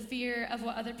 or is it a fear of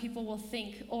what other people will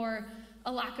think, or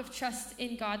a lack of trust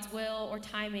in God's will or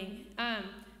timing?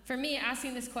 For me,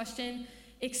 asking this question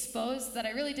exposed that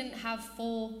I really didn't have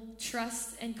full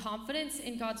trust and confidence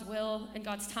in God's will and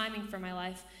God's timing for my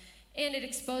life. And it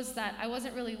exposed that I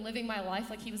wasn't really living my life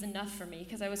like he was enough for me,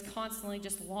 because I was constantly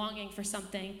just longing for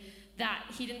something that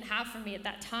he didn't have for me at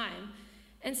that time.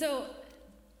 And so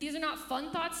these are not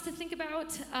fun thoughts to think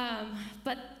about,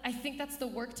 but I think that's the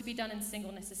work to be done in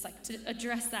singleness, is like to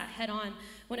address that head on.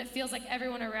 When it feels like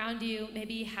everyone around you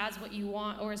maybe has what you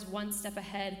want or is one step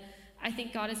ahead, I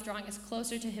think God is drawing us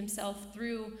closer to himself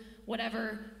through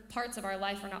whatever parts of our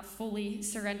life are not fully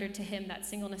surrendered to him that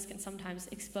singleness can sometimes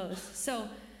expose. So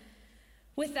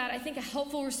with that, I think a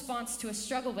helpful response to a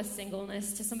struggle with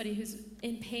singleness, to somebody who's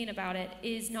in pain about it,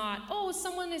 is not, oh,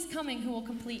 someone is coming who will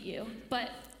complete you,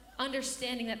 but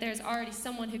understanding that there's already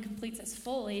someone who completes us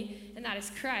fully, and that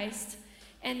is Christ,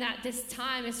 and that this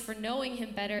time is for knowing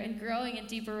him better and growing in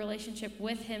deeper relationship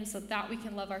with him so that we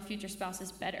can love our future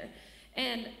spouses better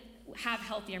and have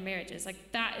healthier marriages.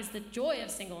 Like that is the joy of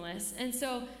singleness. And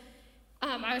so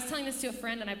I was telling this to a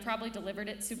friend, and I probably delivered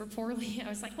it super poorly. I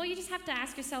was like, well, you just have to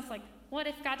ask yourself, like, what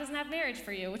if God doesn't have marriage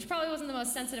for you? Which probably wasn't the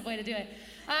most sensitive way to do it.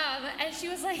 And she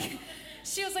was like,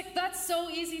 that's so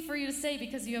easy for you to say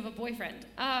because you have a boyfriend.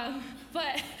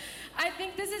 But I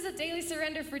think this is a daily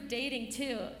surrender for dating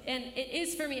too. And it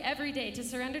is for me every day to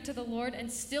surrender to the Lord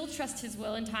and still trust his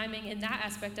will and timing in that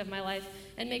aspect of my life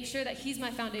and make sure that he's my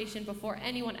foundation before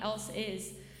anyone else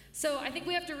is. So I think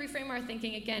we have to reframe our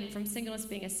thinking again from singleness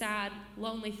being a sad,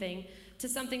 lonely thing to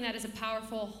something that is a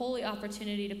powerful, holy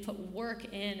opportunity to put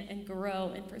work in and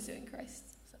grow in pursuing Christ.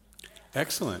 So.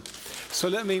 Excellent. So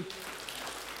let me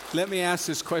ask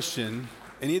this question,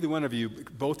 and either one of you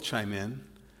both chime in.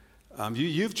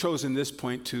 You've chosen this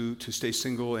point to stay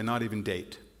single and not even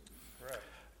date. Right.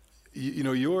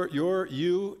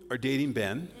 You are dating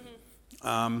Ben,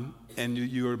 Mm-hmm. and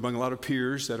you are among a lot of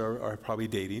peers that are probably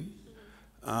dating.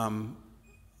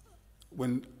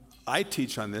 When I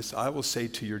teach on this, I will say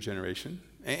to your generation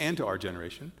and to our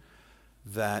generation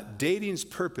that dating's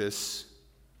purpose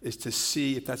is to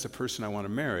see if that's a person I want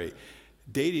to marry.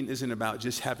 Dating isn't about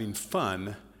just having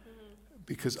fun.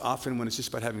 Because often when it's just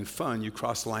about having fun, you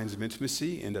cross the lines of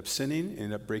intimacy, end up sinning,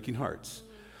 end up breaking hearts.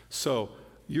 So,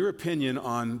 your opinion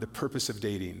on the purpose of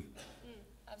dating?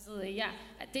 Absolutely, yeah.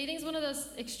 Dating is one of those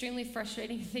extremely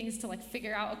frustrating things to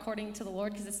figure out according to the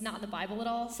Lord, because it's not in the Bible at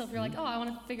all. So if you're like, oh, I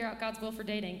want to figure out God's will for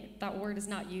dating, that word is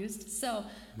not used. So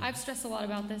I've stressed a lot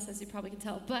about this, as you probably can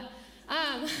tell. But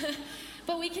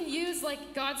but we can use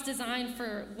God's design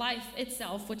for life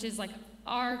itself, which is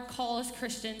our call as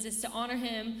Christians is to honor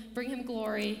him, bring him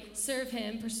glory, serve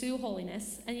him, pursue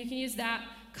holiness. And you can use that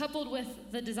coupled with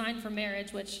the design for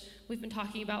marriage, which we've been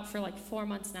talking about for 4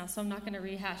 months now, so I'm not going to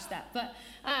rehash that. But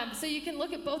so you can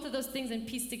look at both of those things and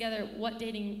piece together what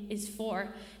dating is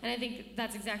for. And I think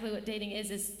that's exactly what dating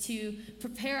is to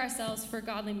prepare ourselves for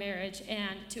godly marriage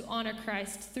and to honor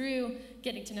Christ through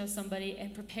getting to know somebody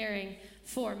and preparing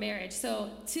for marriage.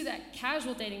 So to that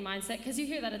casual dating mindset, because you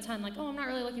hear that a ton, oh, I'm not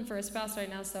really looking for a spouse right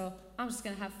now, so I'm just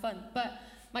going to have fun. But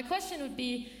my question would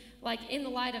be, in the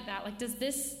light of that, does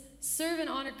this serve and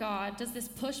honor God? Does this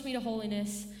push me to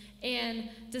holiness? And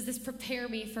does this prepare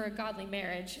me for a godly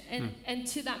marriage? And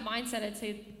to that mindset, I'd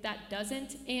say that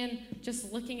doesn't. And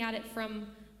just looking at it from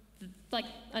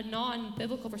a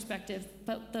non-biblical perspective,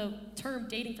 but the term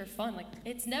dating for fun,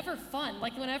 it's never fun.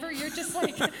 Whenever you're just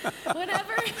whenever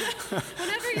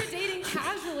you're dating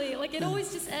casually, it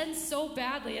always just ends so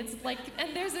badly. It's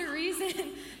and there's a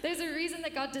reason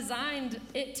that God designed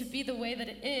it to be the way that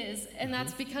it is, and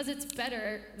that's because it's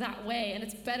better that way, and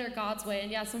it's better God's way. And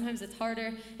yeah, sometimes it's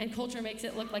harder, and culture makes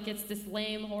it look like it's this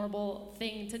lame, horrible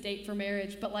thing to date for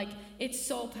marriage, but it's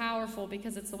so powerful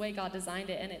because it's the way God designed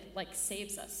it, and it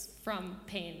saves us from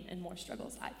pain and more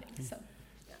struggles, I think. So,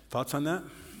 yeah. Thoughts on that?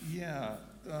 Yeah.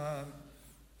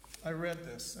 I read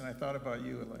this, and I thought about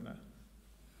you, Elena.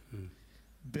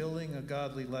 Building a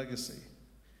godly legacy.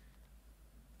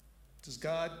 Does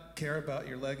God care about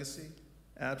your legacy?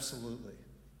 Absolutely.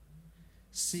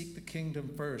 Seek the kingdom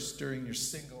first during your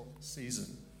single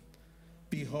season.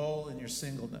 Be whole in your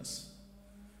singleness.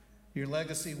 Your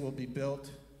legacy will be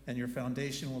built, and your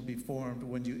foundation will be formed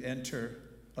when you enter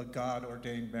a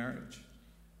God-ordained marriage.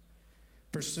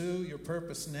 Pursue your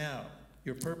purpose now.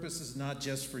 Your purpose is not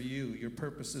just for you. Your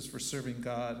purpose is for serving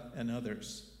God and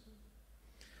others.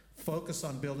 Focus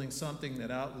on building something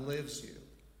that outlives you,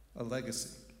 a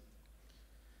legacy.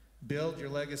 Build your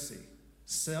legacy.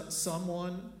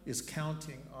 Someone is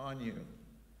counting on you.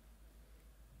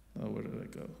 Oh, where did I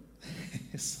go?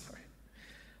 Sorry.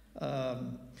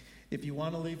 If you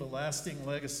want to leave a lasting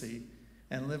legacy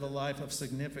and live a life of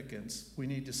significance, we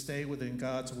need to stay within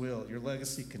God's will. Your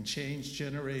legacy can change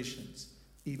generations,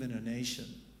 even a nation.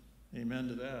 Amen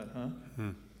to that,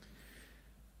 huh?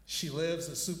 She lives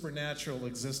a supernatural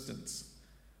existence,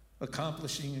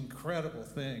 accomplishing incredible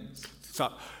things.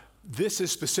 So this is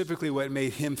specifically what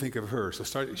made him think of her. So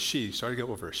start to go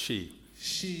over.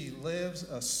 She lives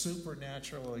a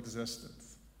supernatural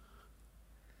existence,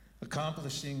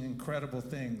 accomplishing incredible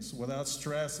things without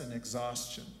stress and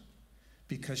exhaustion,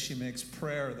 because she makes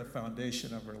prayer the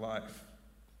foundation of her life.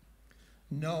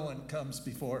 No one comes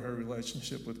before her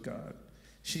relationship with God.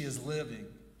 She is living,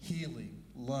 healing,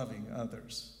 loving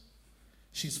others.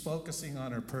 She's focusing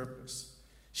on her purpose.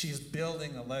 She's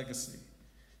building a legacy.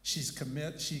 She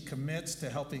commits to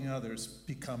helping others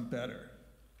become better.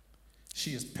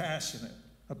 She is passionate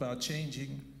about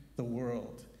changing the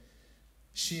world.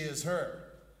 She is her.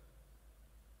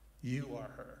 You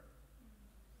are her.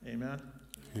 Amen?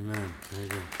 Amen. Very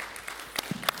good.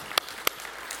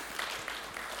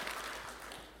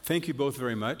 Thank you both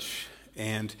very much.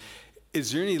 And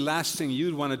is there any last thing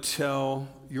you'd want to tell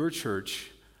your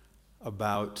church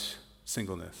about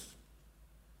singleness?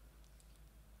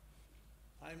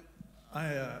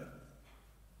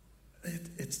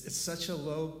 It's such a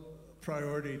low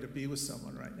priority to be with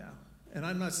someone right now. And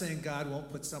I'm not saying God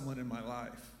won't put someone in my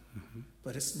life,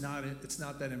 but it's not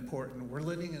that important. We're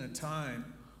living in a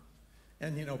time,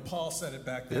 and Paul said it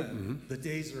back then, the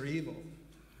days are evil.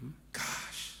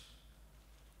 Gosh,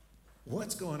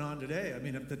 what's going on today? I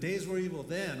mean, if the days were evil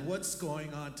then, what's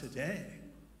going on today?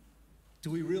 Do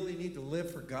we really need to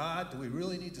live for God? Do we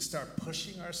really need to start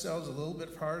pushing ourselves a little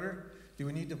bit harder? Do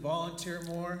we need to volunteer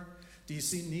more? Do you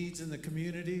see needs in the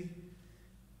community?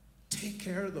 Take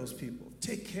care of those people.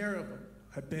 Take care of them.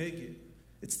 I beg you.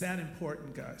 It's that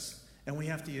important, guys. And we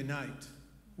have to unite.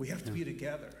 We have to be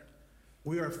together.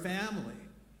 We are family.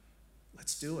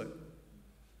 Let's do it.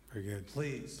 Very good.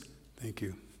 Please. Thank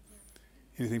you.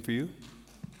 Anything for you?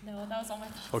 No, that was all my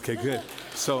thoughts. Okay, good.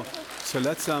 So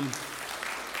let's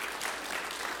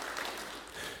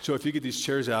Joe, if you get these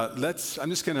chairs out, I'm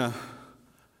just gonna.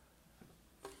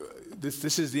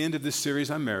 This is the end of this series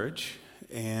on marriage,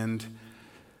 and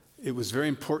it was very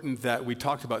important that we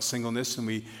talked about singleness, and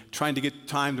we trying to get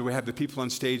time to have the people on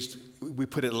stage, we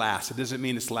put it last. It doesn't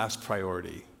mean it's last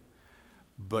priority.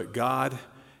 But God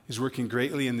is working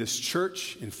greatly in this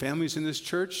church, in families in this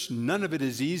church. None of it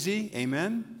is easy,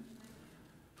 amen?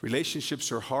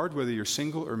 Relationships are hard, whether you're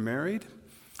single or married.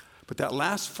 But that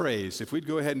last phrase, if we'd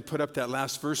go ahead and put up that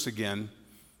last verse again,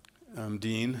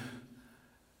 Dean.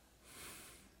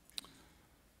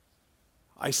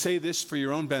 I say this for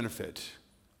your own benefit,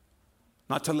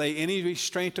 not to lay any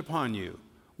restraint upon you,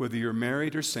 whether you're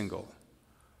married or single,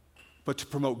 but to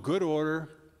promote good order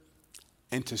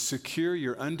and to secure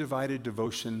your undivided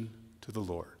devotion to the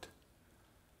Lord.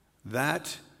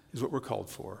 That is what we're called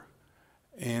for.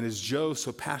 And as Joe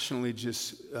so passionately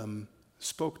just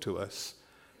spoke to us,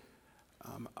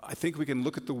 I think we can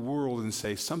look at the world and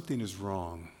say something is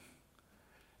wrong.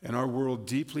 And our world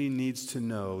deeply needs to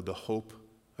know the hope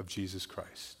of Jesus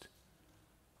Christ,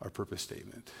 our purpose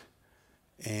statement.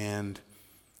 And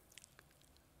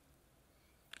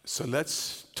so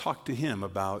let's talk to him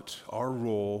about our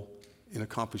role in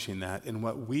accomplishing that and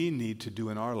what we need to do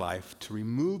in our life to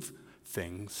remove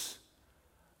things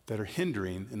that are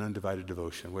hindering an undivided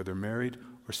devotion, whether married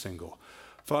or single.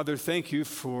 Father, thank you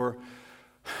for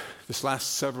this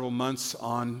last several months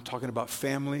on talking about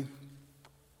family.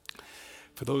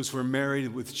 For those who are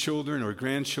married with children or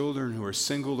grandchildren, who are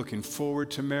single, looking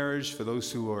forward to marriage. For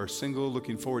those who are single,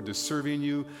 looking forward to serving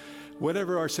you.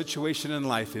 Whatever our situation in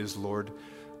life is, Lord,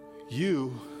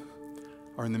 you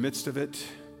are in the midst of it.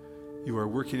 You are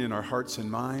working in our hearts and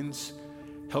minds.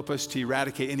 Help us to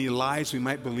eradicate any lies we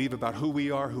might believe about who we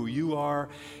are, who you are,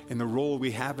 and the role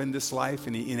we have in this life,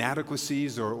 any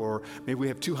inadequacies, or maybe we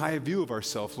have too high a view of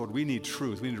ourselves. Lord, we need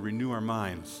truth. We need to renew our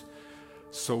minds.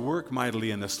 So work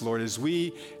mightily in us, Lord, as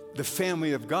we, the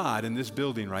family of God in this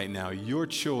building right now, your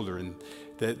children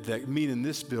that meet in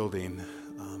this building,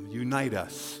 unite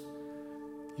us.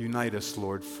 Unite us,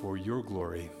 Lord, for your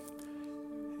glory.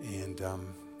 And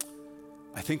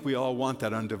I think we all want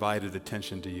that undivided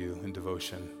attention to you and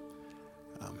devotion.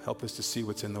 Help us to see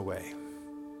what's in the way.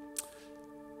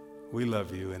 We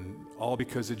love you, and all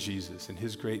because of Jesus. In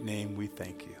his great name, we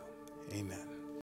thank you. Amen.